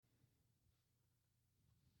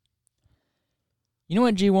You know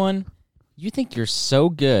what, G1? You think you're so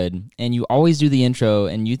good, and you always do the intro,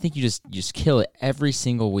 and you think you just kill it every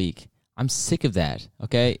single week. I'm sick of that,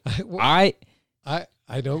 okay? I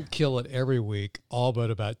don't kill it every week, all but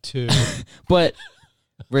about 2. But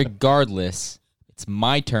regardless, it's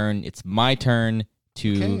my turn. It's my turn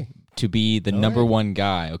to be the number one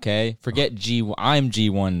guy, okay? Forget G1. I'm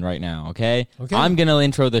G1 right now, okay? I'm going to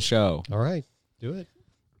intro the show. All right. Do it.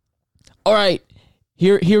 All right.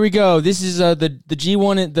 Here we go. This is the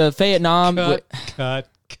G1, the Fayette Nom. Cut.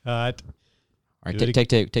 All right, take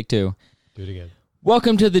 2. Do it again.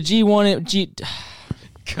 Welcome to the G1.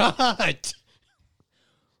 Cut.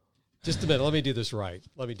 Just a minute. Let me do this right.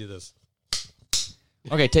 Let me do this.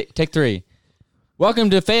 Okay, take 3. Welcome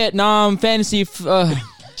to Fayette Nom Fantasy.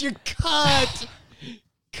 You cut.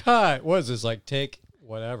 Cut. What is this, like take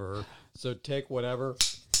whatever? So take whatever.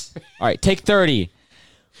 All right, take 30.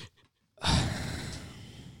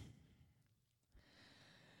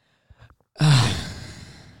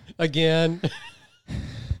 Again.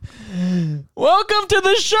 Welcome to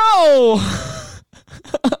the show.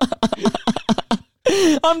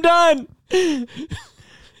 I'm done. Do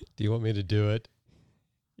you want me to do it?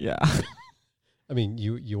 Yeah. I mean,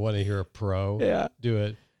 you want to hear a pro? Yeah. Do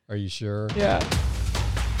it. Are you sure? Yeah.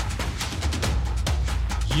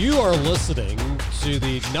 You are listening to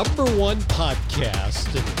the #1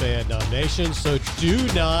 podcast in Fayette Nom Nation, so do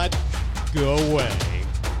not go away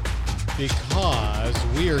because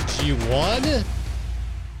we are G1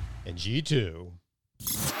 and G2.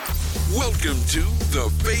 Welcome to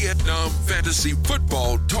the Fayette Nom Fantasy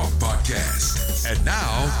Football Talk Podcast. And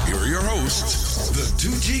now, here are your hosts, the 2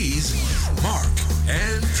 Gs, Mark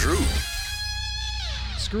and Drew.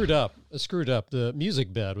 Screwed up. The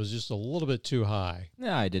music bed was just a little bit too high.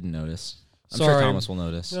 Yeah, I didn't notice. I'm Sorry. sure Thomas will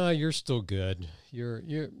notice. No, you're still good.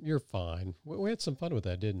 You're fine. We had some fun with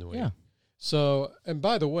that, didn't we? Yeah. So, and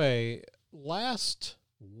by the way, last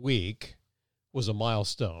week was a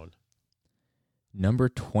milestone. Number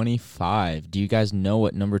 25. Do you guys know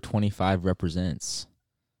what number 25 represents?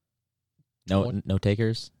 No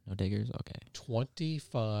takers? No takers? Okay.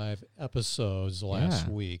 25 episodes last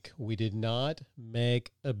week. We did not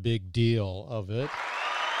make a big deal of it.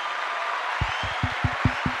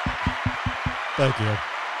 Thank you.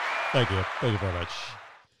 Thank you very much.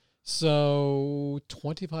 So,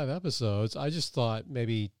 25 episodes. I just thought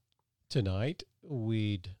maybe tonight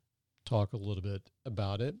we'd talk a little bit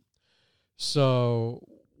about it. So,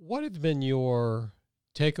 what have been your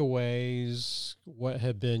takeaways? What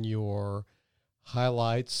have been your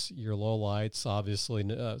highlights, your lowlights? Obviously,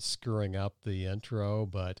 screwing up the intro,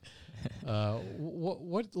 but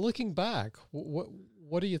what? Looking back,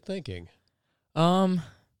 what are you thinking? I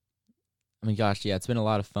mean, gosh, yeah, it's been a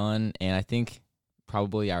lot of fun, and I think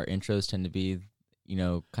probably our intros tend to be,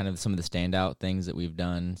 kind of some of the standout things that we've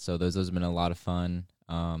done. So those have been a lot of fun.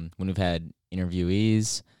 When we've had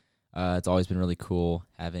interviewees. It's always been really cool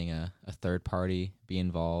having a third party be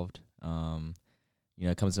involved.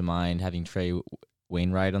 It comes to mind having Trey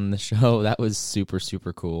Wainwright on the show. That was super,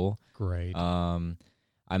 super cool. Great. I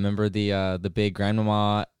remember the big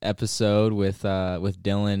Grandmama episode with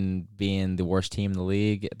Dylan being the worst team in the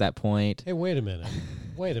league at that point. Hey, wait a minute.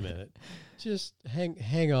 Just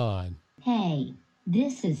hang on. Hey,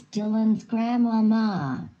 this is Dylan's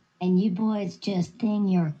grandmama. And you boys just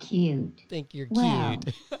think you're cute. Well,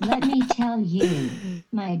 let me tell you,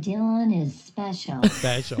 my Dylan is special.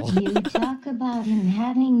 You talk about him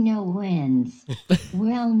having no wins.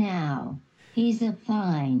 Well, now, he's a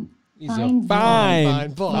fine boy.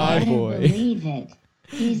 Fine boy. Believe it.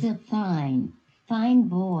 He's a fine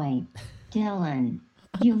boy. Dylan,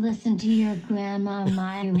 you listen to your grandma,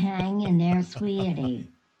 you hang in there, sweetie.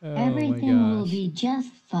 Everything will be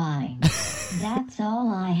just fine. That's all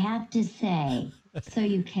I have to say. So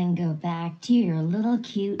you can go back to your little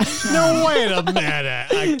cute show. No, wait a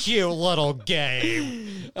minute. A cute little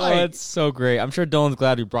game. Oh, that's so great. I'm sure Dylan's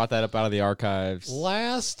glad we brought that up out of the archives.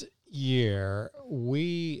 Last year,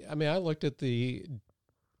 I looked at the,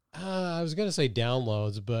 I was going to say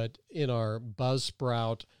downloads, but in our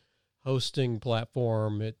Buzzsprout hosting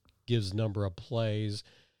platform, it gives number of plays.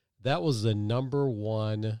 That was the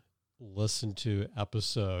 #1 listened to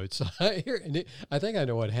episode. So I think I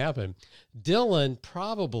know what happened. Dylan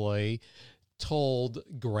probably told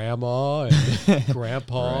grandma and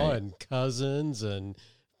grandpa right. and cousins and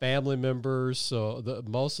family members. So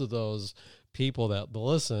most of those people that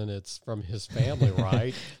listen, it's from his family,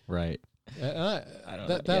 right? Right.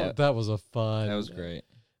 That was a fun. That was great.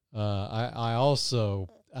 I also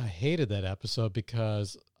hated that episode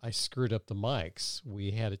because I screwed up the mics.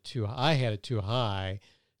 I had it too high,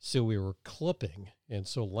 So we were clipping. And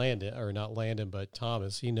so not Landon, but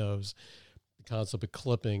Thomas, he knows the concept of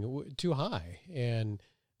clipping too high. And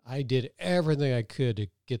I did everything I could to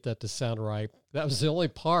get that to sound right. That was the only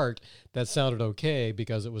part that sounded okay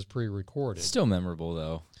because it was pre-recorded. Still memorable,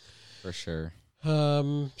 though, for sure.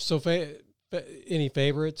 So any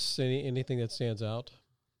favorites? Anything that stands out?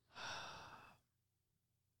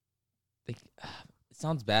 It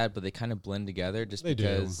sounds bad, but they kind of blend together just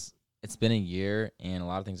because it's been a year and a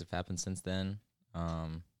lot of things have happened since then.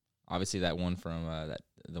 Obviously, that one from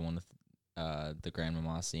the one with the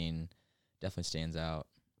Grandmama scene definitely stands out.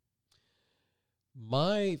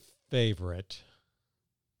 My favorite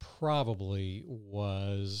probably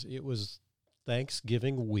was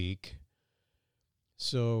Thanksgiving week.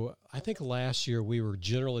 So I think last year we were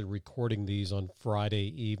generally recording these on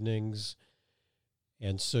Friday evenings.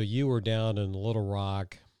 And so you were down in Little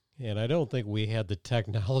Rock, and I don't think we had the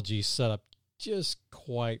technology set up just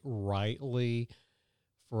quite rightly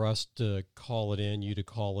for us to call it in, you to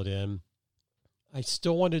call it in. I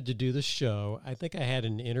still wanted to do the show. I think I had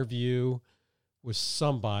an interview with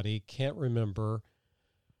somebody, can't remember.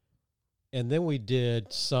 And then we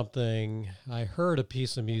did something, I heard a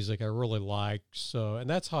piece of music I really liked. And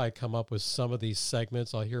that's how I come up with some of these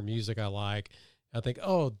segments. I'll hear music I like. I think,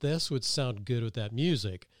 oh, this would sound good with that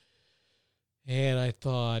music. And I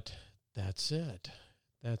thought, that's it.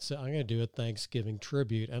 I'm going to do a Thanksgiving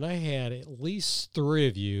tribute. And I had at least 3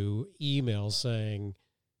 of you email saying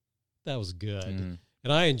that was good. Mm.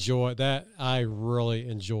 And I enjoyed that. I really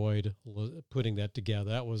enjoyed putting that together.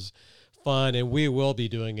 That was fun. And we will be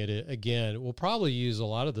doing it again. We'll probably use a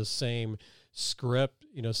lot of the same script.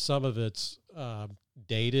 Some of it's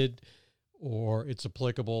dated, or it's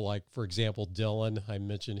applicable. Like, for example, Dylan, I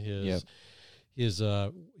mentioned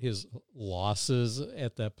his losses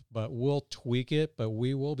at that, but we'll tweak it. But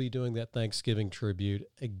we will be doing that Thanksgiving tribute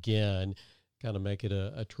again, kind of make it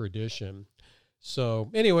a tradition. So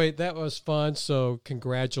anyway, that was fun. So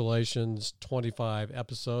congratulations, 25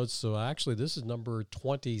 episodes. So actually, this is number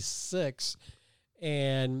 26.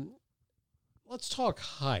 And let's talk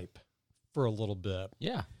hype for a little bit.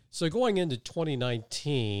 Yeah. So going into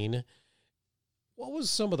 2019, what was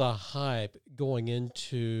some of the hype going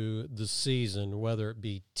into the season, whether it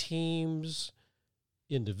be teams,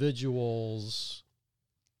 individuals,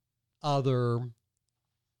 other?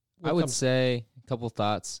 I would say a couple of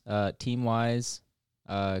thoughts. Team-wise,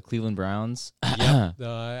 Cleveland Browns. Yeah,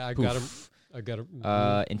 I got him.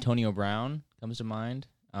 Antonio Brown comes to mind.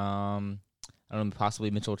 I don't know,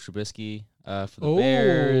 possibly Mitchell Trubisky for the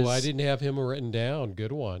Bears. Oh, I didn't have him written down.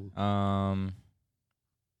 Good one.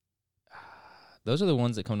 Those are the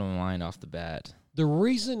ones that come to my mind off the bat. The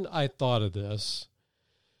reason I thought of this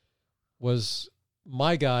was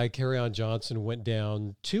my guy, Kerryon Johnson, went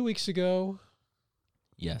down 2 weeks ago.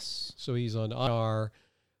 Yes. So he's on IR.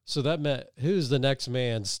 So that meant, who's the next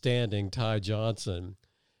man standing? Ty Johnson.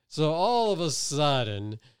 So all of a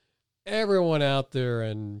sudden, everyone out there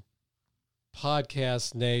in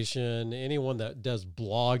Podcast Nation, anyone that does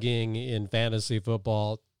blogging in fantasy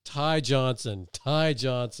football, Ty Johnson.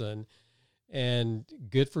 And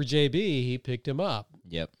good for JB, he picked him up.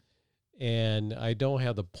 Yep. And I don't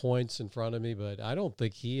have the points in front of me, but I don't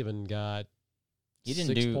think he even got 6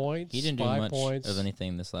 points. He didn't do much of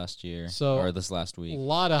anything this last year, or this last week. A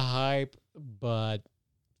lot of hype, but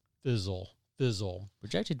fizzle.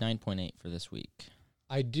 Projected 9.8 for this week.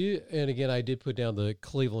 I did put down the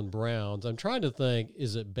Cleveland Browns. I'm trying to think,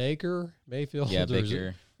 is it Baker Mayfield? Yeah,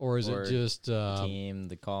 Baker. Or is it just the team,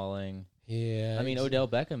 the calling? Yeah. I mean, Odell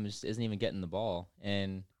Beckham just isn't even getting the ball.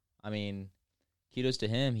 And, I mean, kudos to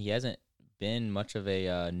him. He hasn't been much of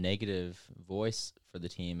a negative voice for the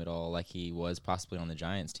team at all, like he was possibly on the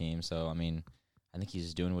Giants team. So, I mean, I think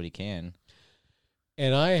he's doing what he can.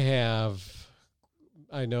 And I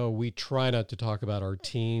know we try not to talk about our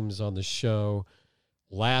teams on the show.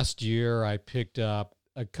 Last year, I picked up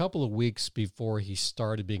a couple of weeks before he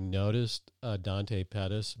started being noticed, Dante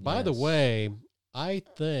Pettis. By the way, I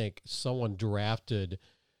think someone drafted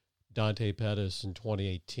Dante Pettis in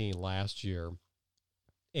 2018 last year,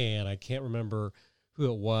 and I can't remember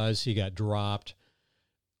who it was. He got dropped.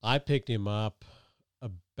 I picked him up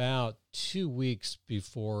about 2 weeks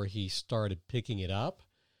before he started picking it up,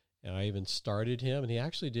 and I even started him, and he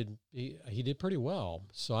actually did pretty well.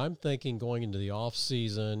 So I'm thinking going into the off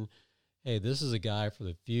season, hey, this is a guy for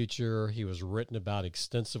the future. He was written about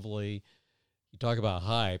extensively. You talk about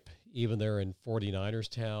hype. Even there in 49ers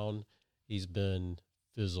town, he's been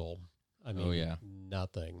fizzle. I mean,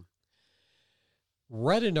 nothing.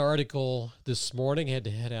 Read an article this morning, had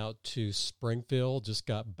to head out to Springfield, just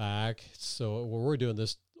got back. So we're doing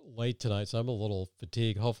this late tonight, so I'm a little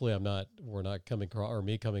fatigued. Hopefully we're not coming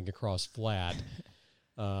across flat.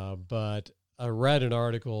 But I read an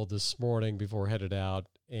article this morning before I headed out,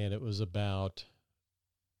 and it was about,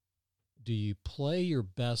 do you play your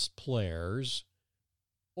best players,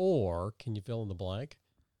 or can you fill in the blank?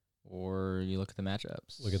 Or you look at the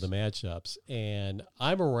matchups. Look at the matchups. And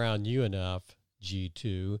I'm around you enough,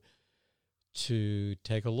 G2, to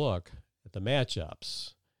take a look at the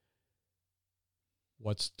matchups.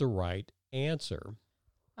 What's the right answer?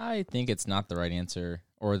 I think it's not the right answer,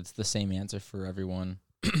 or it's the same answer for everyone.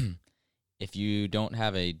 If you don't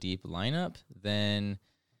have a deep lineup, then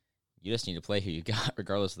you just need to play who you got,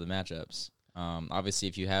 regardless of the matchups. Obviously,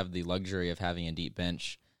 if you have the luxury of having a deep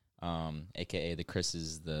bench, a.k.a. the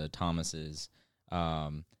Chris's, the Thomases,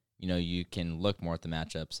 you can look more at the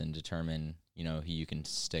matchups and determine, who you can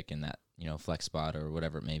stick in that, flex spot or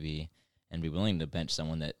whatever it may be, and be willing to bench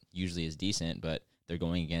someone that usually is decent, but they're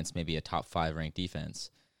going against maybe a top 5 ranked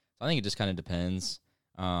defense. So I think it just kind of depends.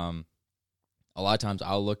 A lot of times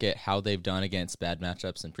I'll look at how they've done against bad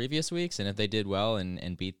matchups in previous weeks, and if they did well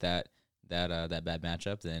and beat that bad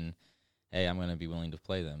matchup, then, hey, I'm going to be willing to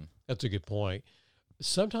play them. That's a good point.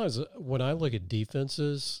 Sometimes when I look at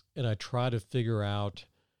defenses and I try to figure out,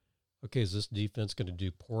 okay, is this defense going to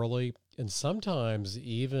do poorly? And sometimes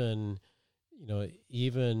even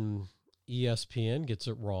ESPN gets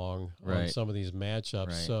it wrong on some of these matchups.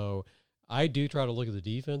 Right. So I do try to look at the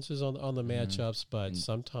defenses on the matchups, but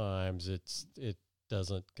sometimes it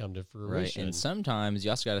doesn't come to fruition. Right. And sometimes you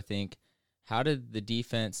also got to think, how did the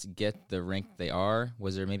defense get the rank they are?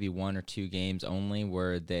 Was there maybe 1 or 2 games only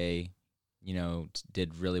where they,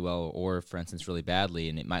 did really well, or, for instance, really badly,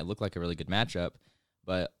 and it might look like a really good matchup,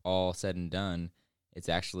 but all said and done, it's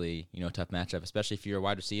actually, a tough matchup, especially if you're a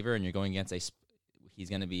wide receiver and you're going against he's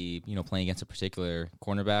going to be, playing against a particular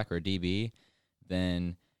cornerback or DB,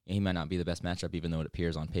 then he might not be the best matchup, even though it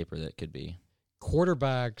appears on paper that it could be.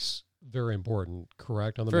 Quarterbacks, very important,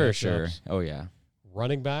 correct, on the matchups? For sure. Oh, yeah.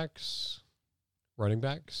 Running backs?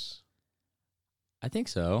 I think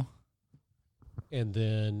so. And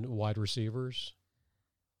then wide receivers?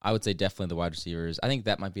 I would say definitely the wide receivers. I think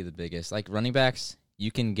that might be the biggest. Like running backs,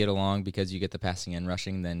 you can get along because you get the passing and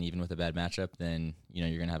rushing, then even with a bad matchup, then, you're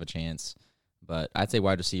going to have a chance. But I'd say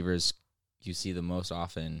wide receivers, you see the most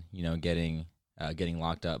often, getting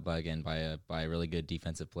locked up by a really good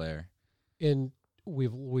defensive player. And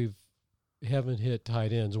we haven't hit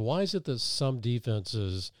tight ends. Why is it that some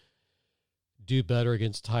defenses do better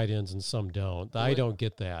against tight ends and some don't? I don't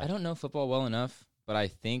get that. I don't know football well enough, but I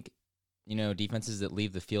think, defenses that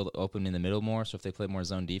leave the field open in the middle more, so if they play more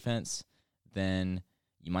zone defense, then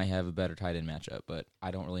you might have a better tight end matchup. But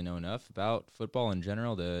I don't really know enough about football in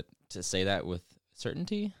general to say that with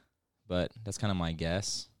certainty, but that's kind of my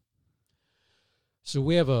guess. So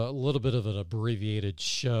we have a little bit of an abbreviated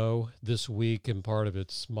show this week, and part of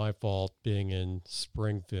it's my fault being in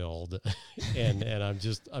Springfield, and I'm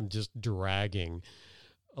just dragging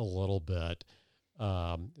a little bit.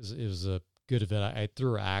 It was a good event. I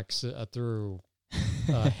threw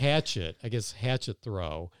hatchet. I guess hatchet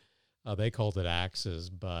throw. They called it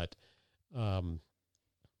axes, but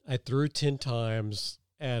I threw 10 times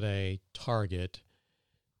at a target,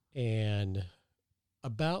 and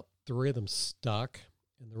about 3 of them stuck.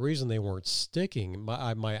 And the reason they weren't sticking,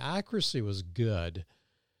 my accuracy was good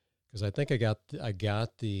because I think I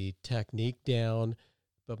got the technique down,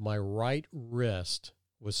 but my right wrist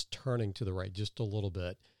was turning to the right just a little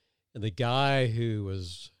bit. And the guy who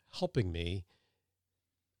was helping me,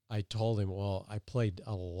 I told him, well, I played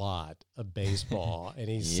a lot of baseball. And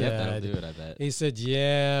he said, that'll do it, I bet. He said,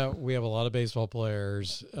 yeah, we have a lot of baseball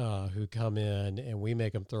players who come in and we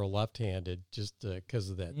make them throw left-handed just because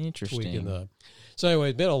of that tweak in the. So anyway,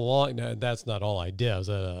 it's been a long, that's not all I did. I was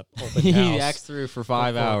at an open house. He axed through for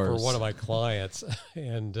 5 hours. For one of my clients.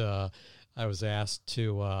 And I was asked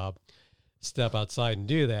to step outside and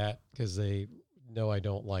do that because they know I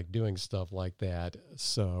don't like doing stuff like that.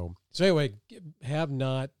 So anyway, have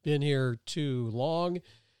not been here too long, a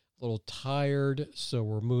little tired, so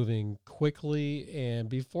we're moving quickly. And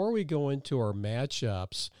before we go into our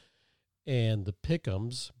matchups and the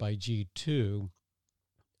pick'ems by G2,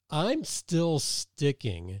 I'm still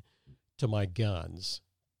sticking to my guns.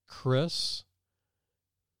 Chris,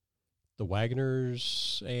 the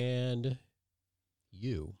Wagners, and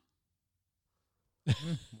you.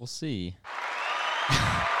 We'll see.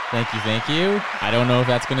 Thank you. I don't know if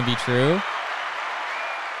that's going to be true.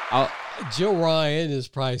 Joe Ryan is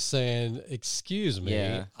probably saying, excuse me,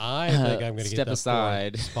 yeah. I think I'm going to step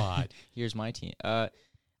aside spot. Here's my team.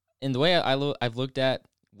 In the way I've looked at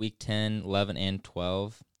week 10, 11, and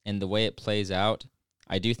 12, and the way it plays out,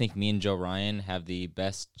 I do think me and Joe Ryan have the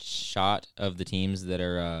best shot of the teams that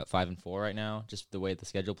are 5-4 right now, just the way the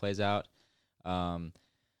schedule plays out. I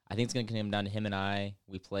think it's going to come down to him and I.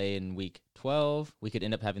 We play in week 12. We could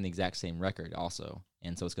end up having the exact same record also,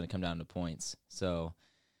 and so it's going to come down to points. So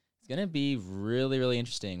it's going to be really, really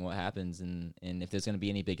interesting what happens, and if there's going to be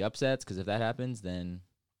any big upsets, because if that happens, then,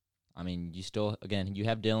 I mean, you still, again, you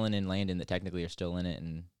have Dylan and Landon that technically are still in it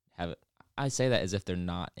and have it. I say that as if they're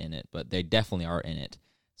not in it, but they definitely are in it.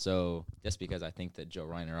 So just because I think that Joe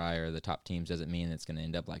Ryan or I are the top teams doesn't mean it's going to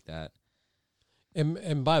end up like that.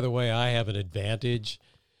 And by the way, I have an advantage.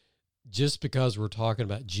 Just because we're talking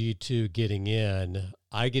about G2 getting in,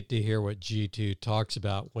 I get to hear what G2 talks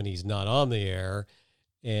about when he's not on the air,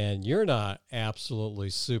 and you're not absolutely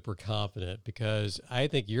super confident because I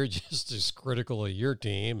think you're just as critical of your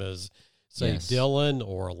team as, say, yes, Dylan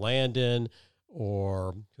or Landon,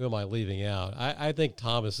 or who am I leaving out? I think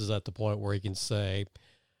Thomas is at the point where he can say,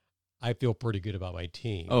 I feel pretty good about my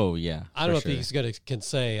team. Oh, yeah. I don't know if he's can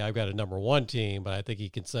say I've got a number 1 team, but I think he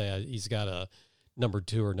can say he's got a number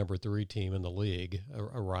 2 or number 3 team in the league,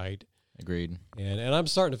 right? Agreed. And I'm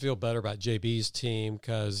starting to feel better about JB's team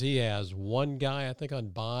because he has one guy, I think, on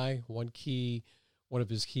bye, one of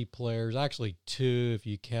his key players, actually 2 if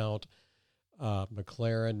you count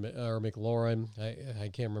McLaurin. I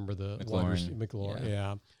can't remember the McLaurin.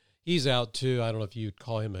 Yeah. He's out too. I don't know if you'd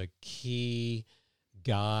call him a key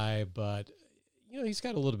guy, but he's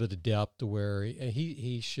got a little bit of depth to where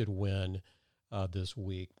he should win this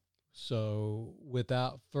week. So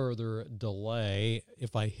without further delay,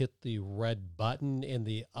 if I hit the red button in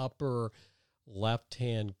the upper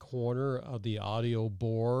left-hand corner of the audio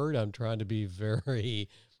board, I'm trying to be very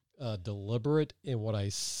deliberate in what I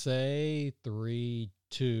say. 3,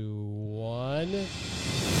 2, 1.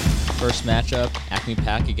 First matchup, Acme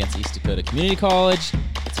Pack against East Dakota Community College.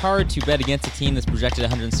 It's hard to bet against a team that's projected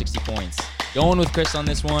 160 points. Going with Chris on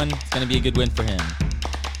this one. It's going to be a good win for him.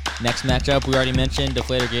 Next matchup, we already mentioned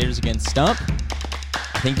Deflator Gators against Stump.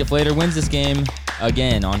 I think Deflator wins this game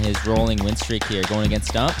again on his rolling win streak here, going against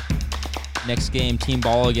Stump. Next game, Team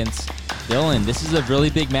Ball against Dylan. This is a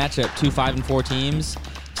really big matchup, 2 5-4 teams.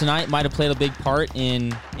 Tonight might have played a big part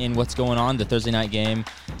in what's going on, the Thursday night game.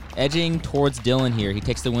 Edging towards Dylan here. He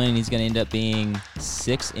takes the win, and he's going to end up being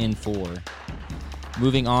 6-4.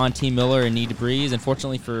 Moving on, Team Miller and Need to Breeze.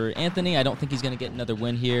 Unfortunately for Anthony, I don't think he's going to get another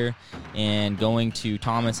win here. And going to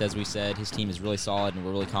Thomas, as we said, his team is really solid, and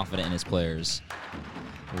we're really confident in his players.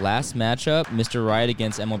 Last matchup, Mr. Wright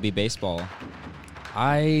against MLB Baseball.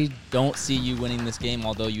 I don't see you winning this game,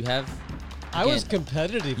 although you have... I was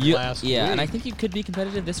competitive last week. Yeah, and I think you could be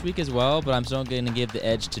competitive this week as well, but I'm still going to give the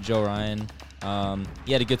edge to Joe Ryan.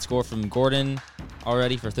 He had a good score from Gordon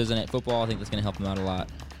already for Thursday Night Football. I think that's going to help him out a lot.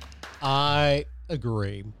 I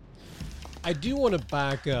agree. I do want to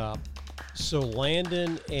back up. So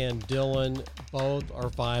Landon and Dylan both are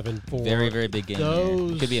 5-4. Very, very big game.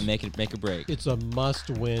 It could be a make or break. It's a must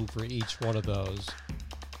win for each one of those.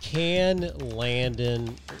 Can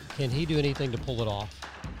he do anything to pull it off?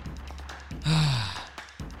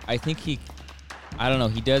 I think I don't know.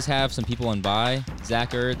 He does have some people on bye.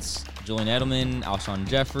 Zach Ertz, Julian Edelman, Alshon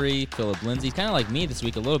Jeffrey, Philip Lindsay. He's kind of like me this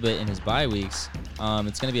week a little bit in his bye weeks.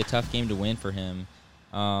 It's going to be a tough game to win for him.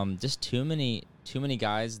 Just too many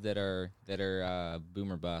guys that are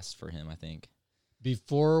boom or bust for him, I think.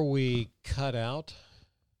 Before we cut out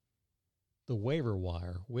the waiver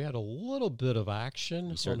wire, we had a little bit of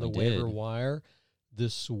action on the waiver wire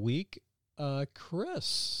this week.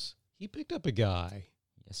 Chris, he picked up a guy.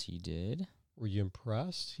 Yes, he did. Were you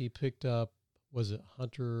impressed? He picked up, was it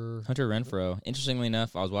Hunter Renfrow. Interestingly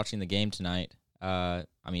enough, I was watching the game tonight.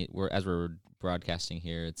 We're broadcasting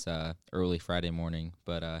here, it's early Friday morning,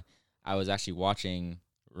 but I was actually watching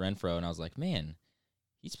Renfrow, and I was like, man,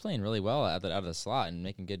 he's playing really well out of the slot and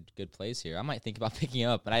making good plays here. I might think about picking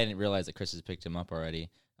him up, but I didn't realize that Chris has picked him up already.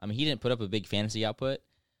 I mean, he didn't put up a big fantasy output,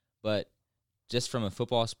 but just from a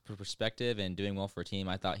football perspective and doing well for a team,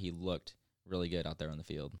 I thought he looked really good out there on the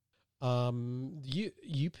field.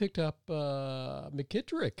 You picked up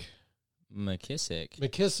McKissick.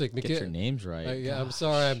 Get your names right. Yeah, I'm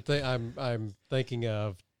sorry. I'm thinking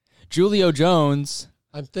of Julio Jones.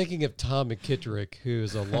 I'm thinking of Tom McKittrick,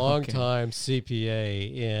 who's a longtime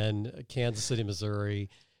CPA in Kansas City, Missouri,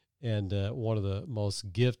 and one of the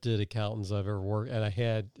most gifted accountants I've ever worked.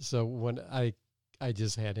 And when I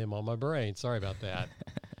just had him on my brain. Sorry about that.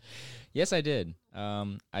 Yes, I did.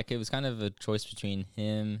 It was kind of a choice between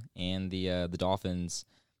him and the Dolphins'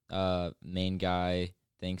 main guy,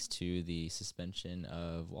 thanks to the suspension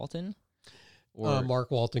of Walton. Or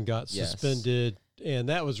Mark Walton got suspended, and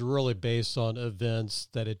that was really based on events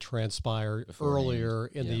that had transpired earlier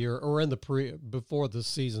in the year or before the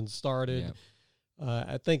season started. Yeah.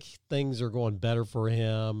 I think things are going better for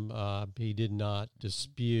him. He did not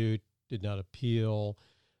dispute, did not appeal,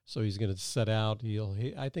 so he's going to sit out.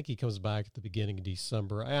 I think he comes back at the beginning of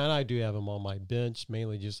December, and I do have him on my bench,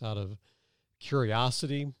 mainly just out of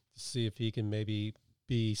curiosity to see if he can maybe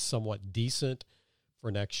be somewhat decent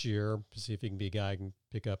for next year, to see if he can be a guy who can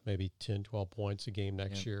pick up maybe 10, 12 points a game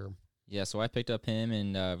next year. Yeah, so I picked up him,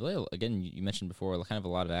 and really, again, you mentioned before, kind of a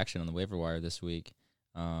lot of action on the waiver wire this week.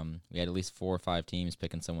 We had at least 4 or 5 teams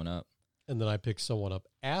picking someone up. And then I picked someone up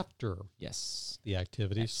after the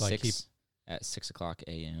activity. At 6 o'clock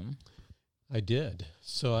a.m. I did.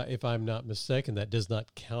 So if I'm not mistaken, that does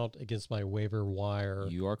not count against my waiver wire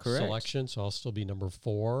selection. So I'll still be number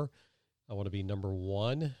 4. I want to be number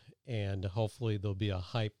 1, and hopefully there'll be a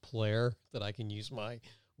hype player that I can use my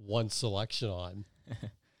 1 selection on.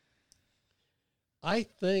 I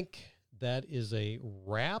think that is a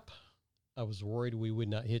wrap. I was worried we would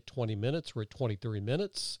not hit 20 minutes. We're at 23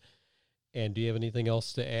 minutes. And do you have anything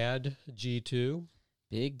else to add, G2?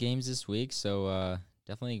 Big games this week, so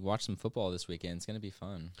definitely watch some football this weekend. It's going to be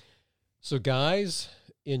fun. So, guys,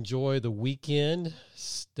 enjoy the weekend.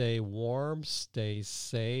 Stay warm, stay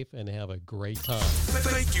safe, and have a great time.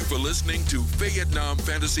 Thank you for listening to Vietnam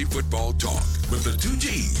Fantasy Football Talk with the 2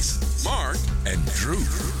 Gs, Mark and Drew.